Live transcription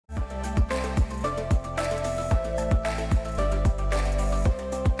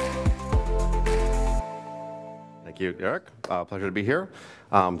you, Eric. Pleasure to be here.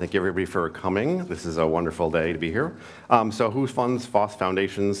 Thank you, everybody, for coming. This is a wonderful day to be here. So who funds FOSS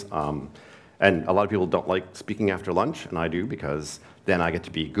foundations? And a lot of people don't like speaking after lunch, and I do, because then I get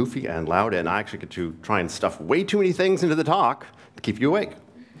to be goofy and loud, and I actually get to try and stuff way too many things into the talk to keep you awake.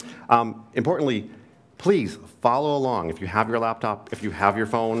 Importantly, please follow along. If you have your laptop, if you have your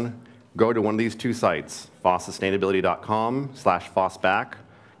phone, go to one of these two sites, fosssustainability.com/fossback.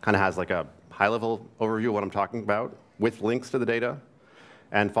 Kind of has like a high-level overview of what I'm talking about with links to the data.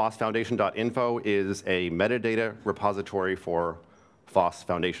 And fossfoundation.info is a metadata repository for FOSS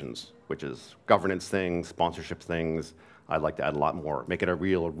foundations, which is governance things, sponsorship things. I'd like to add a lot more, make it a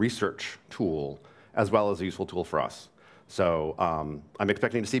real research tool, as well as a useful tool for us. So I'm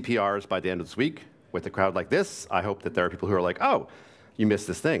expecting to see PRs by the end of this week. With a crowd like this, I hope that there are people who are like, oh, you missed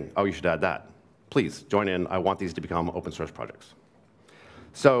this thing. Oh, you should add that. Please, join in. I want these to become open source projects.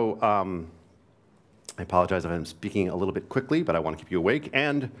 So I apologize if I'm speaking a little bit quickly, but I want to keep you awake.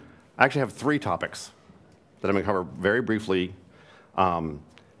 And I actually have 3 topics that I'm going to cover very briefly.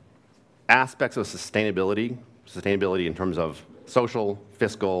 Aspects of sustainability in terms of social,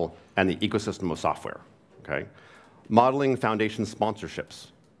 fiscal, and the ecosystem of software. Okay? Modeling foundation sponsorships.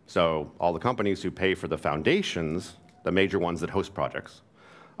 So all the companies who pay for the foundations, the major ones that host projects,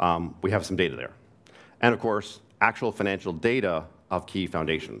 we have some data there. And of course, actual financial data of key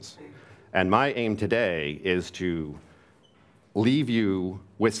foundations. And my aim today is to leave you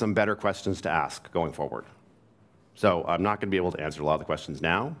with some better questions to ask going forward. So I'm not going to be able to answer a lot of the questions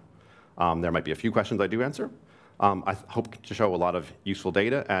now. There might be a few questions I do answer. I hope to show a lot of useful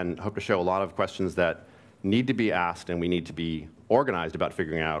data and hope to show a lot of questions that need to be asked, and we need to be organized about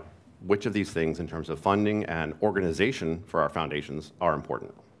figuring out which of these things in terms of funding and organization for our foundations are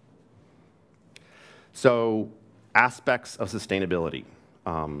important. So aspects of sustainability.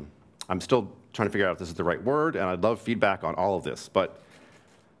 I'm still trying to figure out if this is the right word, and I'd love feedback on all of this. But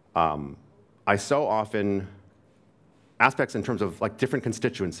I so often, aspects in terms of like different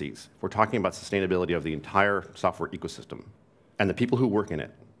constituencies. We're talking about sustainability of the entire software ecosystem and the people who work in it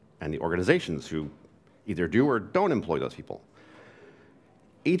and the organizations who either do or don't employ those people.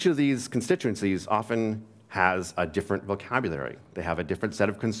 Each of these constituencies often has a different vocabulary. They have a different set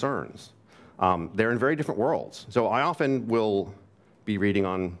of concerns. They're in very different worlds. So I often will be reading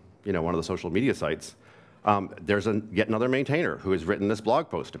on one of the social media sites. There's yet another maintainer who has written this blog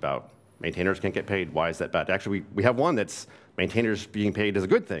post about maintainers can't get paid. Why is that bad? Actually, we have one that's maintainers being paid is a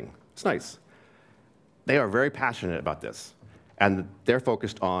good thing. It's nice. They are very passionate about this. And they're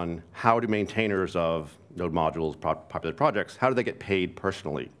focused on how do maintainers of node modules, popular projects, how do they get paid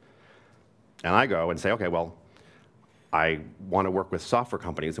personally? And I go and say, OK, well, I want to work with software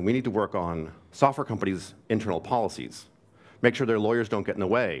companies, and we need to work on software companies' internal policies. Make sure their lawyers don't get in the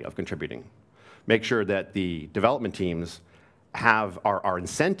way of contributing. Make sure that the development teams are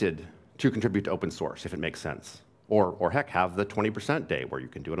incented to contribute to open source, if it makes sense. Or heck, have the 20% day where you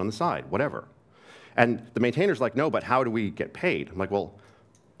can do it on the side, whatever. And the maintainer's like, no, but how do we get paid? I'm like, well,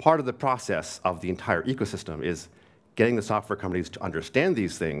 part of the process of the entire ecosystem is getting the software companies to understand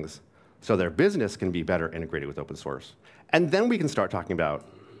these things so their business can be better integrated with open source. And then we can start talking about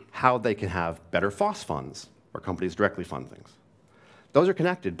how they can have better FOSS funds, where companies directly fund things. Those are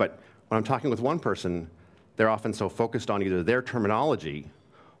connected, but when I'm talking with one person, they're often so focused on either their terminology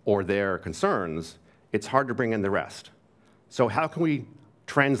or their concerns, it's hard to bring in the rest. So how can we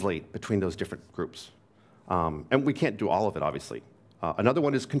translate between those different groups? And we can't do all of it, obviously. Another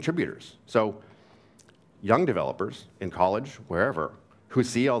one is contributors. So young developers in college, wherever, who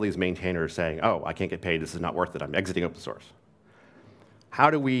see all these maintainers saying, oh, I can't get paid, this is not worth it, I'm exiting open source. How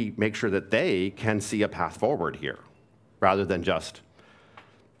do we make sure that they can see a path forward here, rather than just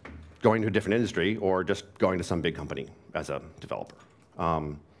going to a different industry or just going to some big company as a developer?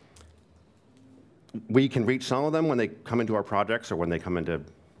 We can reach some of them when they come into our projects or when they come into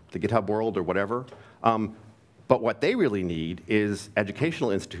the GitHub world or whatever. But what they really need is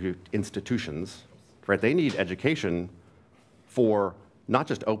educational institutions, right? They need education for not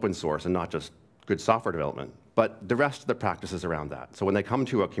just open source and not just good software development, but the rest of the practices around that. So when they come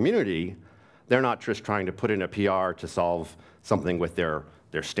to a community, they're not just trying to put in a PR to solve something with their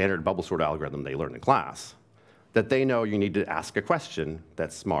standard bubble sort algorithm they learned in class. That they know you need to ask a question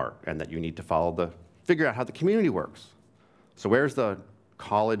that's smart and that you need to figure out how the community works. So where's the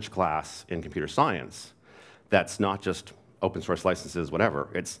college class in computer science that's not just open source licenses, whatever,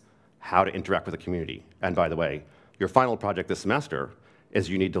 it's how to interact with the community. And by the way, your final project this semester is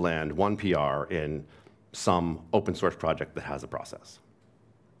you need to land 1 PR in some open source project that has a process.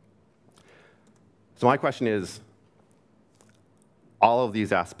 So my question is, all of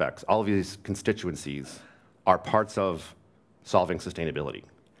these aspects, all of these constituencies are parts of solving sustainability?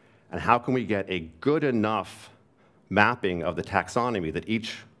 And how can we get a good enough mapping of the taxonomy that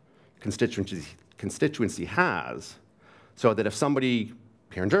each constituency has, so that if somebody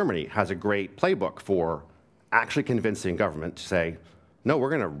here in Germany has a great playbook for actually convincing government to say, no, we're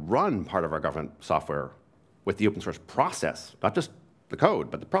going to run part of our government software with the open source process, not just the code,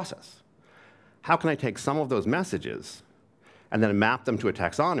 but the process. How can I take some of those messages and then map them to a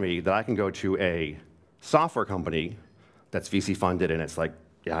taxonomy that I can go to a software company that's VC funded and it's like,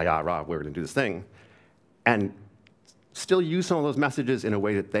 yeah, rah, we're going to do this thing, and still use some of those messages in a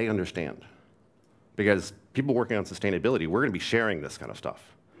way that they understand? Because people working on sustainability, we're going to be sharing this kind of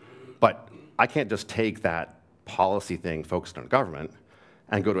stuff. But I can't just take that policy thing focused on government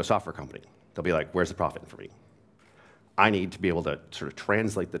and go to a software company. They'll be like, where's the profit for me? I need to be able to sort of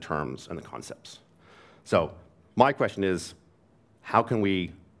translate the terms and the concepts. So my question is, how can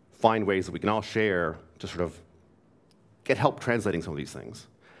we find ways that we can all share to sort of get help translating some of these things?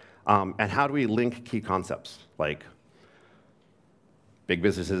 And how do we link key concepts? Like, big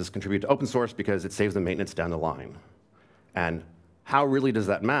businesses contribute to open source because it saves them maintenance down the line. And how really does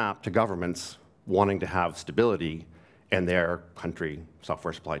that map to governments wanting to have stability in their country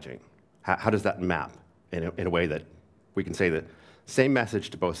software supply chain? How does that map in a way that we can say the same message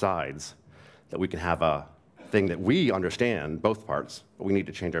to both sides, that we can have a thing that we understand, both parts, but we need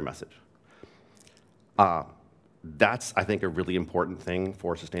to change our message? That's, I think, a really important thing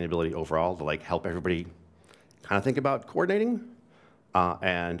for sustainability overall, to like help everybody kind of think about coordinating.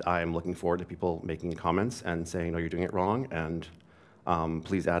 And I'm looking forward to people making comments and saying, no, you're doing it wrong, and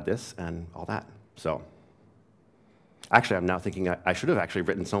please add this and all that. So actually, I'm now thinking I should have actually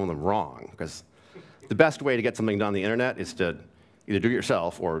written some of them wrong, because the best way to get something done on the internet is to either do it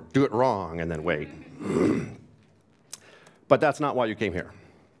yourself or do it wrong and then wait. But that's not why you came here.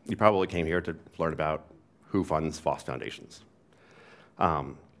 You probably came here to learn about who funds FOSS foundations.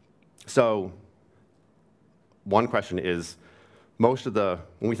 So one question is, when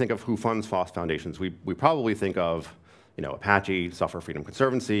we think of who funds FOSS foundations, we probably think of, Apache, Software Freedom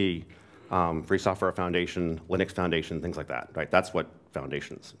Conservancy, Free Software Foundation, Linux Foundation, things like that, right? That's what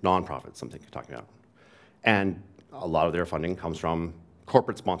foundations, nonprofits, something you're talking about. And a lot of their funding comes from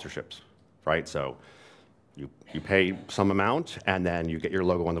corporate sponsorships, right? So you pay some amount, and then you get your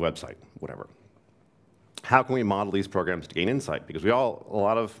logo on the website, whatever. How can we model these programs to gain insight? Because a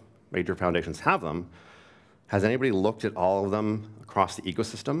lot of major foundations have them. Has anybody looked at all of them across the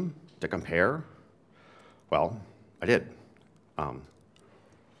ecosystem to compare? Well, I did.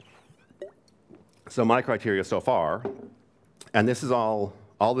 So my criteria so far, and this is all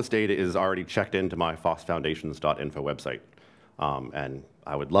this data is already checked into my fossfoundations.info website. And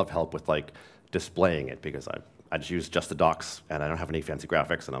I would love help with like displaying it, because I just use just the docs and I don't have any fancy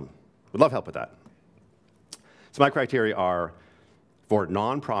graphics, and I would love help with that. So my criteria are for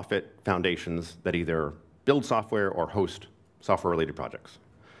nonprofit foundations that either build software or host software-related projects.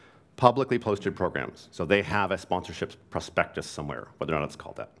 Publicly posted programs, so they have a sponsorship prospectus somewhere, whether or not it's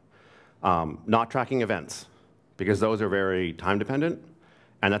called that. Not tracking events, because those are very time-dependent,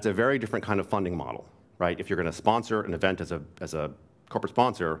 and that's a very different kind of funding model, right? If you're going to sponsor an event as a corporate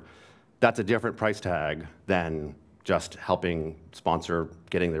sponsor, that's a different price tag than just helping sponsor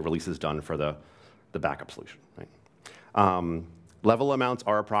getting the releases done for the backup solution, right? Level amounts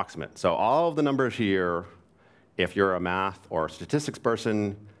are approximate. So all of the numbers here, if you're a math or statistics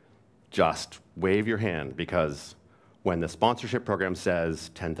person, just wave your hand, because when the sponsorship program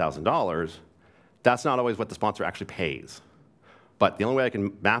says $10,000, that's not always what the sponsor actually pays. But the only way I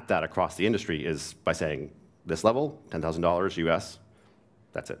can map that across the industry is by saying this level, $10,000 US,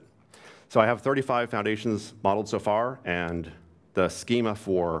 that's it. So I have 35 foundations modeled so far, and the schema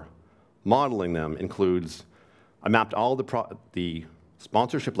for modeling them includes, I mapped all the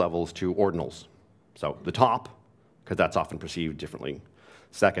sponsorship levels to ordinals. So the top, because that's often perceived differently,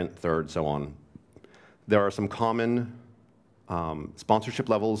 second, third, so on. There are some common sponsorship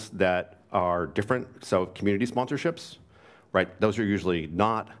levels that are different. So community sponsorships, right? Those are usually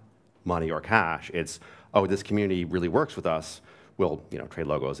not money or cash. It's, oh, this community really works with us. We'll trade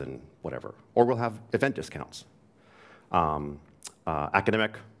logos and whatever. Or we'll have event discounts.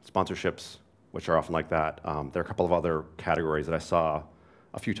 Academic sponsorships, which are often like that. There are a couple of other categories that I saw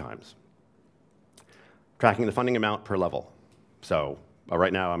a few times. Tracking the funding amount per level. So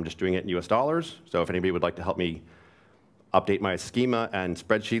right now I'm just doing it in US dollars. So if anybody would like to help me update my schema and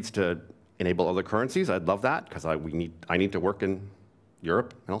spreadsheets to enable other currencies, I'd love that, because I need to work in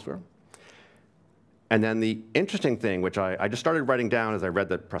Europe and elsewhere. And then the interesting thing, which I just started writing down as I read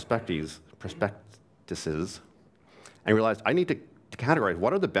the prospectuses, and realized I need to categorize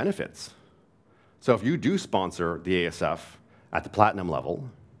what are the benefits So if you do sponsor the ASF at the platinum level,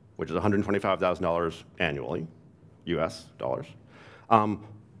 which is $125,000 annually, US dollars,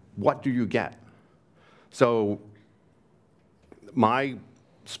 what do you get? So my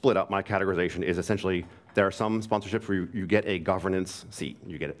split up, my categorization is essentially there are some sponsorships where you get a governance seat.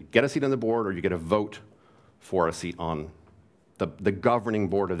 You get a seat on the board, or you get a vote for a seat on the governing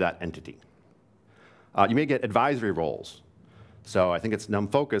board of that entity. You may get advisory roles. So I think it's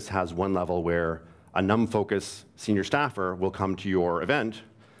NumFocus has one level where a NumFocus senior staffer will come to your event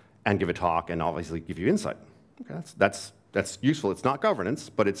and give a talk and obviously give you insight. Okay, that's useful. It's not governance,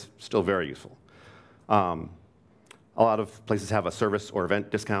 but it's still very useful. A lot of places have a service or event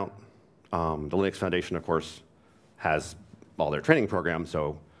discount. The Linux Foundation, of course, has all their training programs,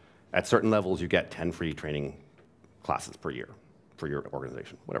 so at certain levels you get 10 free training classes per year for your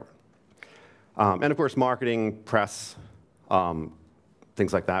organization, whatever. And of course, marketing, press,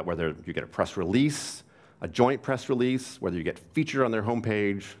 things like that, whether you get a press release, a joint press release, whether you get featured on their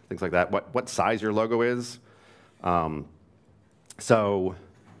homepage, things like that, what size your logo is. So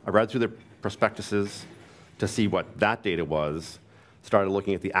I read through the prospectuses to see what that data was, started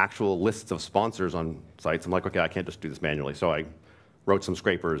looking at the actual lists of sponsors on sites. I'm like, okay, I can't just do this manually. So I wrote some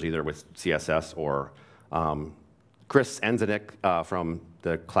scrapers either with CSS or Chris Enzenik from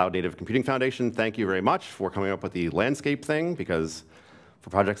the Cloud Native Computing Foundation. Thank you very much for coming up with the landscape thing, because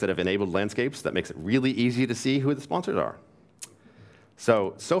for projects that have enabled landscapes, that makes it really easy to see who the sponsors are.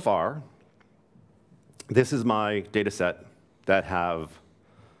 So far, this is my data set that have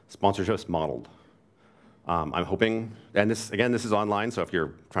sponsorships modeled. I'm hoping, and this is online, so if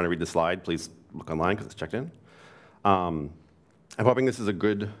you're trying to read the slide, please look online because it's checked in. I'm hoping this is a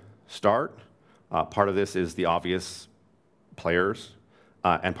good start. Part of this is the obvious players,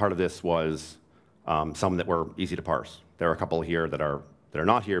 and part of this was some that were easy to parse. There are a couple here that are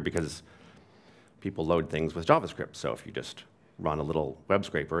not here because people load things with JavaScript. So if you just run a little web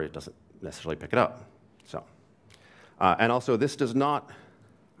scraper, it doesn't necessarily pick it up. So, and also this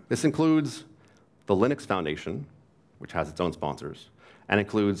includes the Linux Foundation, which has its own sponsors, and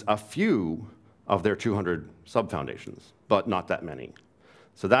includes a few of their 200 sub-foundations, but not that many.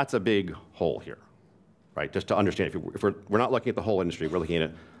 So that's a big hole here, right? Just to understand, if we're not looking at the whole industry, we're looking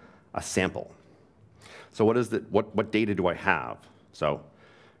at a sample. So what data do I have? So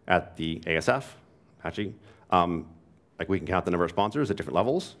at the ASF, Apache, like we can count the number of sponsors at different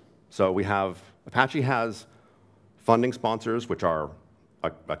levels. So we have, Apache has funding sponsors, which are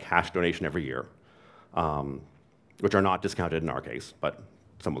a cash donation every year, which are not discounted in our case, but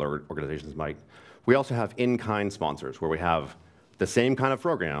some other organizations might. We also have in-kind sponsors, where we have the same kind of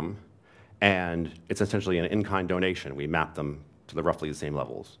program, and it's essentially an in-kind donation. We map them to roughly the same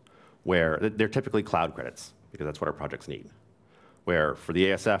levels, where they're typically cloud credits, because that's what our projects need. Where for the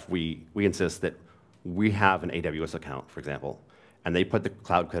ASF, we insist that we have an AWS account, for example, and they put the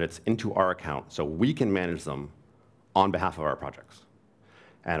cloud credits into our account so we can manage them on behalf of our projects.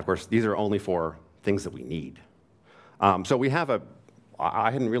 And of course, these are only for things that we need. So we have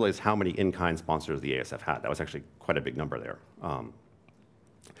I hadn't realized how many in-kind sponsors the ASF had. That was actually quite a big number there.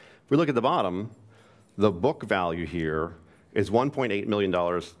 If we look at the bottom, the book value here is $1.8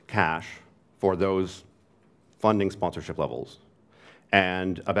 million cash for those funding sponsorship levels,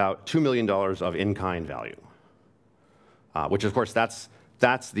 and about $2 million of in-kind value, which of course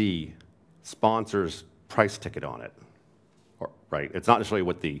that's the sponsor's price ticket on it, right? It's not necessarily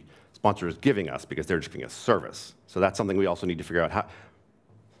what the sponsor is giving us, because they're just giving us service. So that's something we also need to figure out.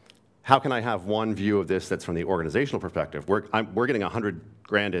 How can I have one view of this that's from the organizational perspective? We're getting 100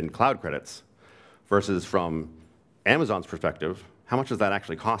 grand in cloud credits, versus from Amazon's perspective, how much does that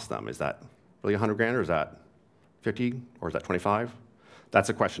actually cost them? Is that really 100 grand, or is that 50, or is that 25? That's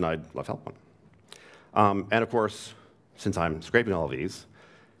a question I'd love help on. And of course, since I'm scraping all of these,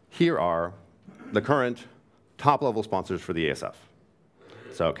 here are the current top-level sponsors for the ASF.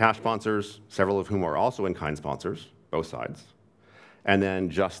 So cash sponsors, several of whom are also in-kind sponsors, both sides, and then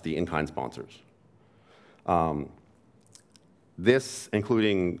just the in-kind sponsors. This,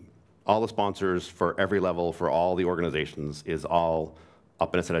 including all the sponsors for every level for all the organizations, is all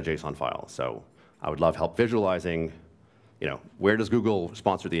up in a set of JSON files. So I would love help visualizing, where does Google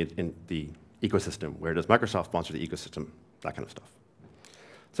sponsor the ecosystem? Where does Microsoft sponsor the ecosystem? That kind of stuff.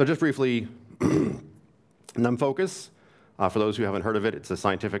 So just briefly, NumFocus, for those who haven't heard of it, it's a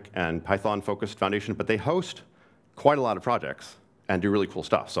scientific and Python-focused foundation, but they host quite a lot of projects and do really cool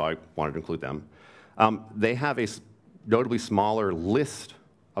stuff, so I wanted to include them. They have a notably smaller list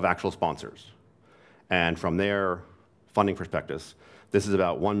of actual sponsors. And from their funding perspectives, this is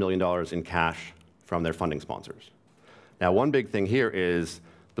about $1 million in cash from their funding sponsors. Now, one big thing here is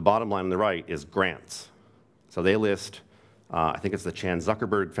the bottom line on the right is grants. So they list, I think it's the Chan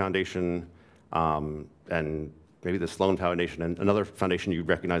Zuckerberg Foundation, and maybe the Sloan Foundation, and another foundation you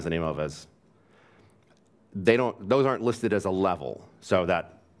recognize the name of as, those aren't listed as a level, so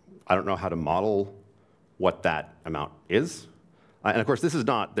that I don't know how to model what that amount is. And of course, this is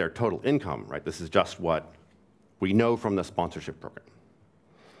not their total income, right? This is just what we know from the sponsorship program.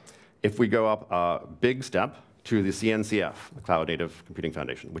 If we go up a big step to the CNCF, the Cloud Native Computing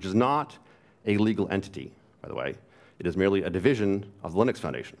Foundation, which is not a legal entity, by the way. It is merely a division of the Linux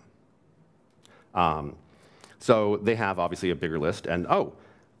Foundation. So they have obviously a bigger list, and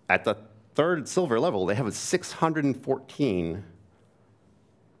at the third silver level, they have 614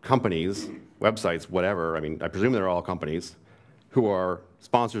 companies, websites, whatever. I mean, I presume they're all companies who are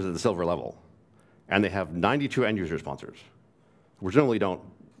sponsors at the silver level. And they have 92 end user sponsors, who presumably don't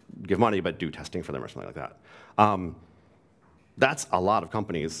give money but do testing for them or something like that. That's a lot of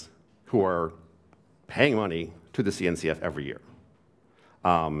companies who are paying money to the CNCF every year.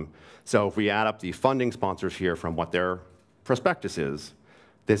 So if we add up the funding sponsors here from what their prospectus is,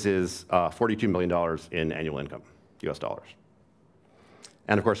 this is $42 million in annual income, US dollars.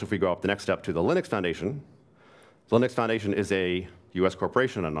 And of course, if we go up the next step to the Linux Foundation, the Linux Foundation is a US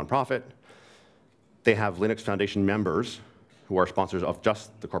corporation, a nonprofit. They have Linux Foundation members who are sponsors of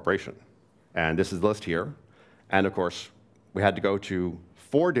just the corporation. And this is the list here. And of course, we had to go to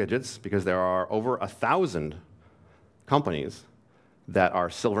 4 digits because there are over 1,000 companies that are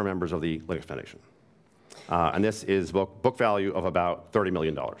silver members of the Linux Foundation. And this is book value of about $30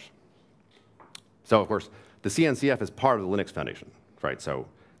 million. So of course, the CNCF is part of the Linux Foundation, right? So,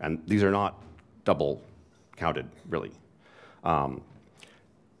 and these are not double counted, really.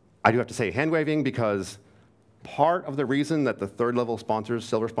 I do have to say hand-waving because part of the reason that the third level sponsors,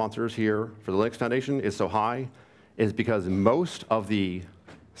 silver sponsors here for the Linux Foundation is so high is because most of the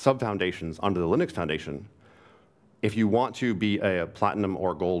sub-foundations under the Linux Foundation, if you want to be a platinum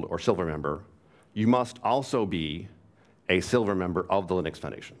or gold or silver member, you must also be a silver member of the Linux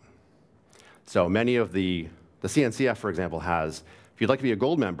Foundation. So many of the CNCF, for example, has, if you'd like to be a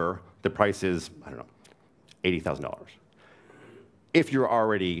gold member, the price is, I don't know, $80,000. If you're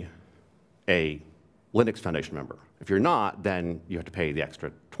already a Linux Foundation member. If you're not, then you have to pay the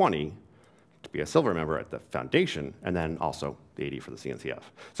extra 20 to be a silver member at the foundation, and then also the 80 for the CNCF.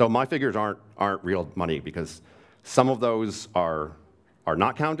 So my figures aren't real money because some of those are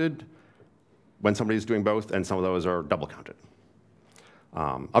not counted when somebody's doing both, and some of those are double counted.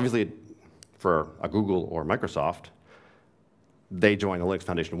 Obviously, for a Google or Microsoft, they join the Linux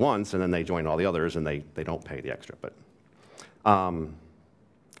Foundation once, and then they join all the others, and they don't pay the extra.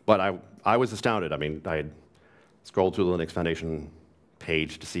 But I was astounded. I mean, I had scrolled through the Linux Foundation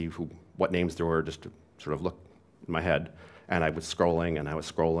page to see what names there were, just to sort of look in my head. And I was scrolling, and I was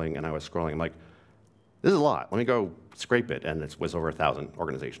scrolling, and I was scrolling. I'm like, this is a lot. Let me go scrape it. And it was over 1,000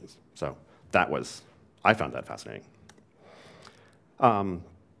 organizations. So I found that fascinating. And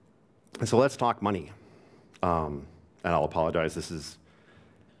so let's talk money. And I'll apologize.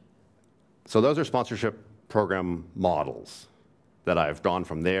 So those are sponsorship program models that I've drawn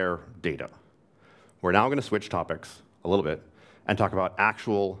from their data. We're now going to switch topics a little bit and talk about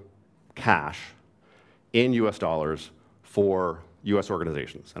actual cash in US dollars for US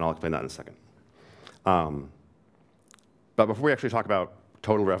organizations, and I'll explain that in a second. But before we actually talk about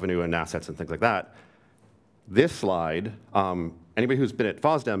total revenue and assets and things like that, this slide, anybody who's been at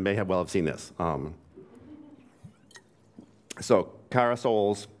FOSDEM may have seen this. So Kara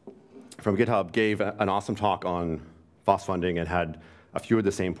Souls from GitHub gave an awesome talk on FOSS funding and had a few of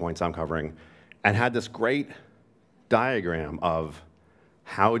the same points I'm covering, and had this great diagram of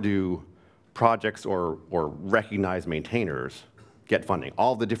how do projects or recognized maintainers get funding,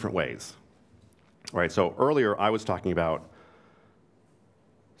 all the different ways. Right, so earlier I was talking about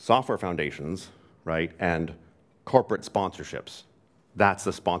software foundations, right, and corporate sponsorships. That's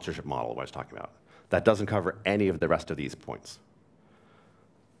the sponsorship model I was talking about. That doesn't cover any of the rest of these points.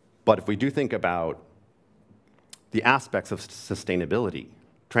 But if we do think about the aspects of sustainability,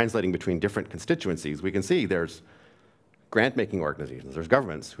 translating between different constituencies, we can see there's grant-making organizations, there's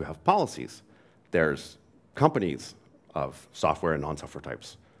governments who have policies, there's companies of software and non-software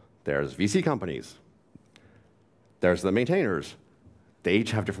types, there's VC companies, there's the maintainers. They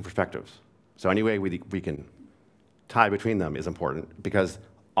each have different perspectives. So any way we can tie between them is important because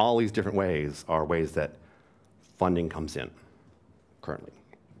all these different ways are ways that funding comes in currently.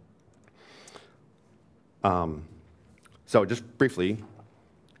 So just briefly,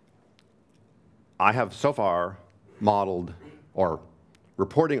 I have so far modeled or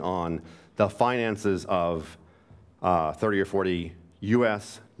reporting on the finances of 30 or 40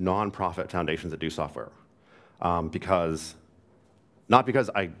 US nonprofit foundations that do software. Not because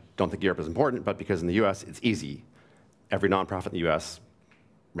I don't think Europe is important, but because in the US it's easy. Every nonprofit in the US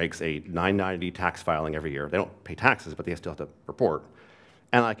makes a 990 tax filing every year. They don't pay taxes, but they still have to report.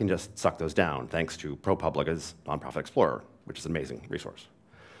 And I can just suck those down thanks to ProPublica's Nonprofit Explorer, which is an amazing resource.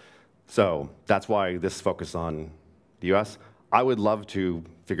 So that's why this focus on the US. I would love to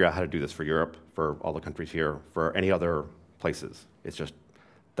figure out how to do this for Europe, for all the countries here, for any other places. It's just,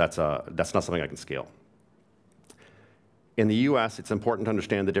 that's not something I can scale. In the US, it's important to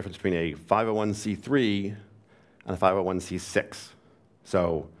understand the difference between a 501c3 and a 501c6.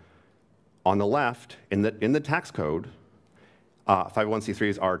 So on the left, in the tax code,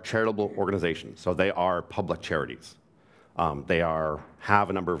 501c3s are charitable organizations. So they are public charities. They have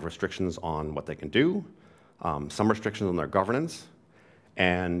a number of restrictions on what they can do, some restrictions on their governance,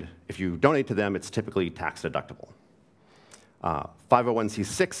 and if you donate to them, it's typically tax deductible.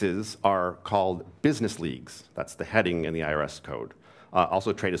 501c6s are called business leagues. That's the heading in the IRS code.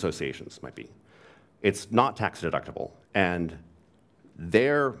 Also trade associations might be. It's not tax deductible, and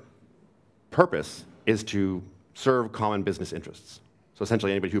their purpose is to serve common business interests. So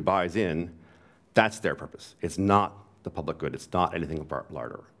essentially anybody who buys in, that's their purpose. It's not the public good. It's not anything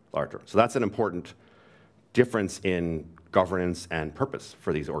larger. So that's an important difference in governance and purpose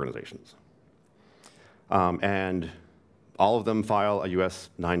for these organizations. And all of them file a US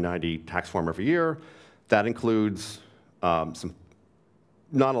 990 tax form every year. That includes not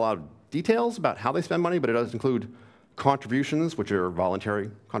a lot of details about how they spend money, but it does include contributions, which are voluntary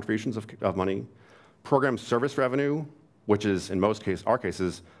contributions of money, program service revenue, which is, in our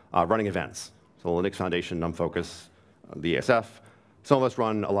cases, running events. So the Linux Foundation, NumFocus, the ESF, some of us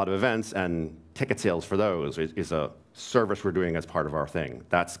run a lot of events, and ticket sales for those is a service we're doing as part of our thing.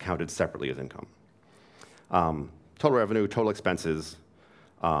 That's counted separately as income. Total revenue, total expenses,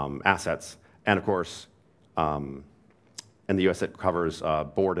 assets, and of course, in the US it covers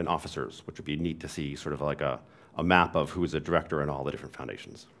board and officers, which would be neat to see sort of like a map of who's a director in all the different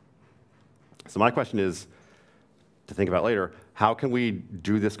foundations. So my question is, to think about later, how can we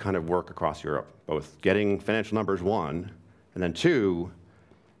do this kind of work across Europe? Both getting financial numbers, one, and then two,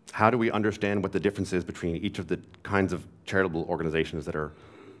 how do we understand what the difference is between each of the kinds of charitable organizations that are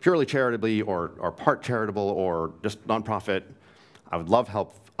purely charitably or part charitable or just nonprofit? I would love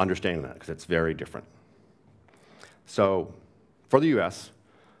help understanding that because it's very different. So for the US,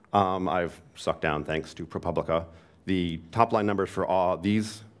 I've sucked down, thanks to ProPublica, the top line numbers for all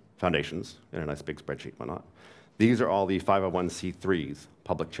these foundations in a nice big spreadsheet, why not? These are all the 501c3s,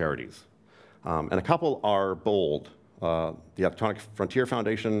 public charities. And a couple are bold. The Electronic Frontier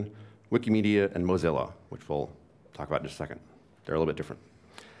Foundation, Wikimedia, and Mozilla, which we'll talk about in just a second. They're a little bit different.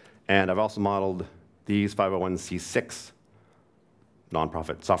 And I've also modeled these 501c6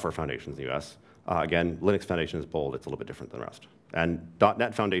 nonprofit software foundations in the US. Again, Linux Foundation is bold. It's a little bit different than the rest. And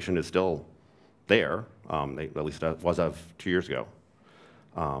 .NET Foundation is still there, at least it was of 2 years ago.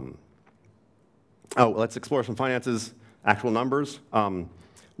 Let's explore some finances, actual numbers.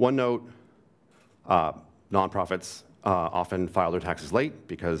 One note, nonprofits often file their taxes late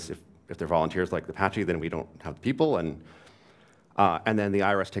because if they're volunteers like Apache, then we don't have the people. And then the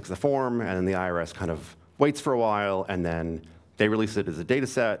IRS takes the form, and then the IRS kind of waits for a while, and then they release it as a data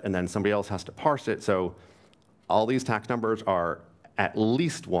set, and then somebody else has to parse it. So all these tax numbers are at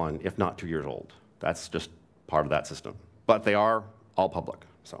least 1, if not 2 years old. That's just part of that system. But they are all public.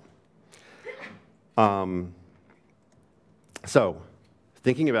 So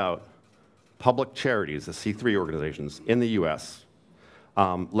thinking about public charities, the C3 organizations in the US,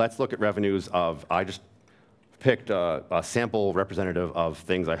 let's look at revenues of, I just picked a sample representative of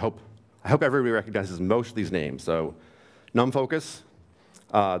things I hope everybody recognizes most of these names. So NumFocus,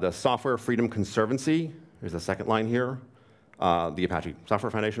 the Software Freedom Conservancy, there's the second line here, the Apache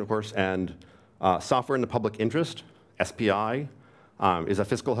Software Foundation, of course, and Software in the Public Interest, SPI, is a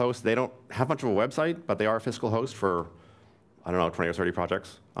fiscal host. They don't have much of a website, but they are a fiscal host for, I don't know, 20 or 30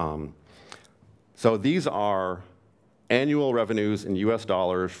 projects. So these are annual revenues in US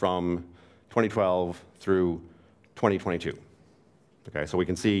dollars from 2012 through 2022. Okay, so we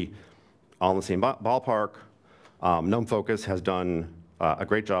can see all in the same ballpark. NumFocus has done a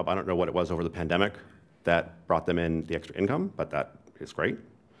great job. I don't know what it was over the pandemic that brought them in the extra income, but that is great.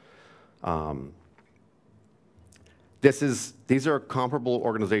 These are comparable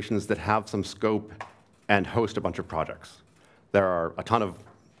organizations that have some scope and host a bunch of projects. There are a ton of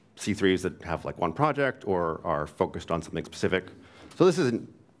C3s that have like one project or are focused on something specific. So this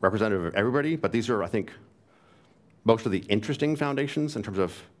isn't representative of everybody, but these are, I think, most of the interesting foundations in terms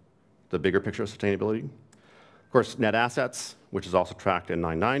of the bigger picture of sustainability. Of course, net assets, which is also tracked in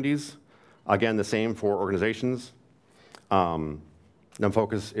 990s. Again, the same for organizations.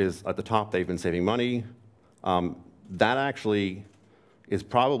 NumFocus is at the top. They've been saving money. That actually is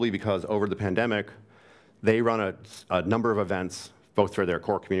probably because over the pandemic, they run a number of events, both for their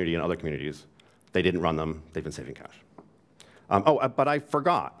core community and other communities. They didn't run them. They've been saving cash. But I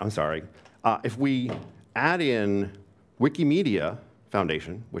forgot. I'm sorry. If we add in Wikimedia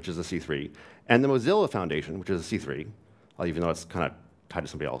Foundation, which is a C3, and the Mozilla Foundation, which is a C3, even though it's kind of tied to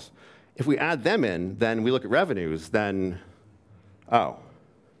somebody else, if we add them in, then we look at revenues, then, oh,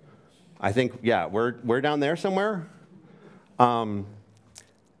 I think, yeah, we're down there somewhere. I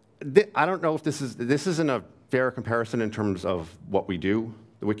don't know if this isn't a fair comparison in terms of what we do.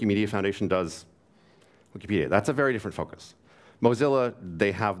 The Wikimedia Foundation does Wikipedia. That's a very different focus. Mozilla,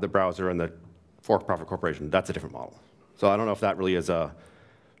 they have the browser and the for-profit corporation. That's a different model. So I don't know if that really is a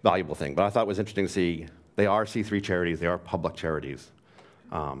valuable thing, but I thought it was interesting to see they are C3 charities, they are public charities,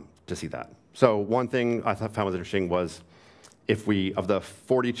 to see that. So one thing I found was interesting was if we, of the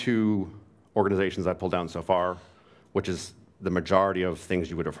 42 organizations I pulled down so far, which is the majority of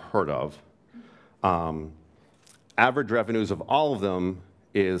things you would have heard of, average revenues of all of them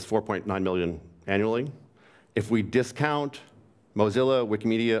is 4.9 million annually. If we discount Mozilla,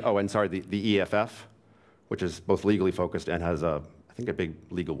 Wikimedia, oh, and sorry, the EFF, which is both legally focused and has I think a big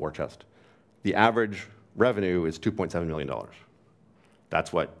legal war chest, the average revenue is $2.7 million.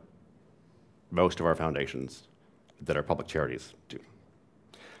 That's what most of our foundations that are public charities do.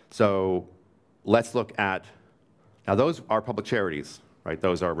 So let's look at, now those are public charities, right?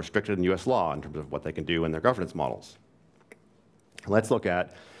 Those are restricted in US law in terms of what they can do in their governance models. Let's look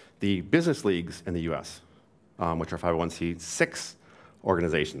at the business leagues in the US, which are 501c6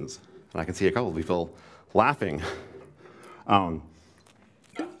 organizations. And I can see a couple of people laughing,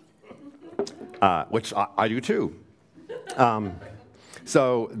 which I do too.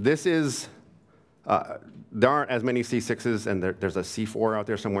 So this is, there aren't as many C6s, and there's a C4 out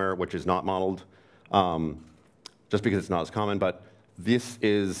there somewhere which is not modeled, just because it's not as common, but this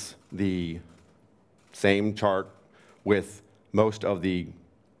is the same chart with most of the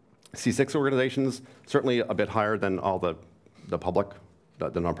C6 organizations, certainly a bit higher than all the public,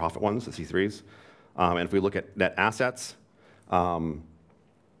 the nonprofit ones, the C3s. And if we look at net assets,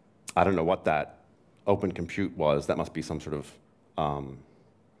 I don't know what that open compute was. That must be some sort of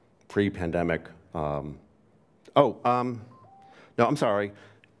pre-pandemic. No, I'm sorry.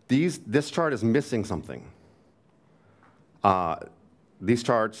 This chart is missing something. These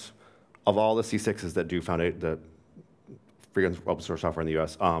charts of all the C6s that do the free and open source software in the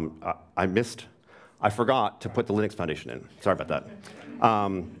US, I forgot to put the Linux Foundation in. Sorry about that.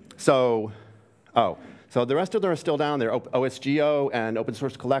 So the rest of them are still down there. OSGeo and Open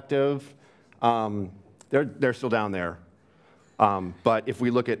Source Collective, they're still down there. But if we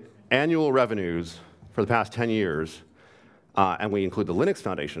look at annual revenues for the past 10 years, and we include the Linux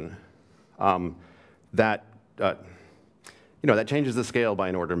Foundation, that changes the scale by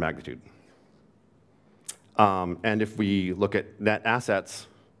an order of magnitude. And if we look at net assets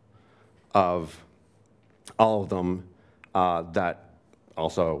of all of them, that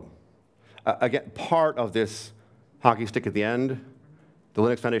also, again, part of this hockey stick at the end, the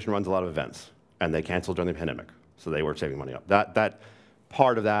Linux Foundation runs a lot of events, and they canceled during the pandemic, so they were saving money up. That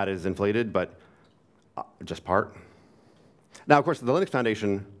part of that is inflated, but just part. Now, of course, the Linux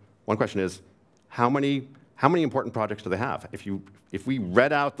Foundation, one question is, how many important projects do they have? If we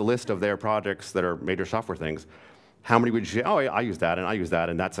read out the list of their projects that are major software things, how many would you say, oh, I use that,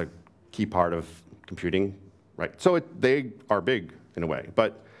 and that's a key part of computing, right? So they are big in a way.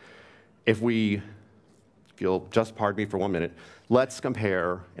 But if you'll just pardon me for 1 minute, let's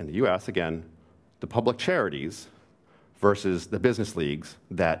compare, in the US, again, the public charities versus the business leagues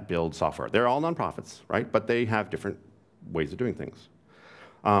that build software. They're all nonprofits, right? But they have different ways of doing things.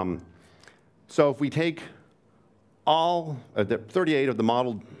 So if we take all, the 38 of the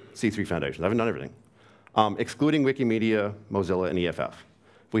modeled C3 foundations, I haven't done everything, excluding Wikimedia, Mozilla, and EFF.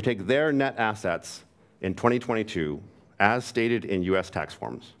 If we take their net assets in 2022, as stated in US tax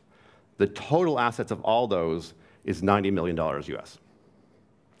forms, the total assets of all those is $90 million US.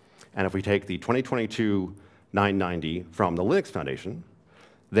 And if we take the 2022 990 from the Linux Foundation,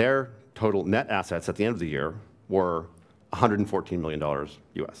 their total net assets at the end of the year were $114 million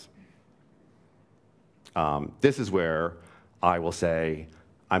US. This is where I will say,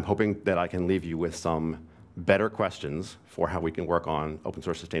 I'm hoping that I can leave you with some better questions for how we can work on open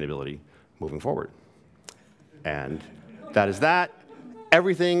source sustainability moving forward. And that is that.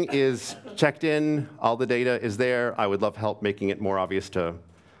 Everything is checked in. All the data is there. I would love help making it more obvious to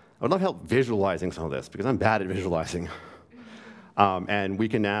I would love help visualizing some of this, because I'm bad at visualizing. And we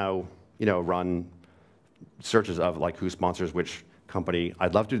can now, run searches of like who sponsors which company.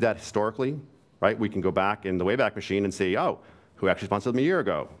 I'd love to do that historically, right? We can go back in the Wayback Machine and see, oh, who actually sponsored them a year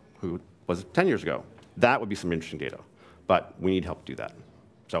ago? Who was it 10 years ago? That would be some interesting data. But we need help to do that.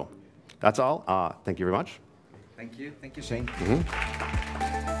 So that's all. Thank you very much. Thank you. Thank you, Shane. Mm-hmm.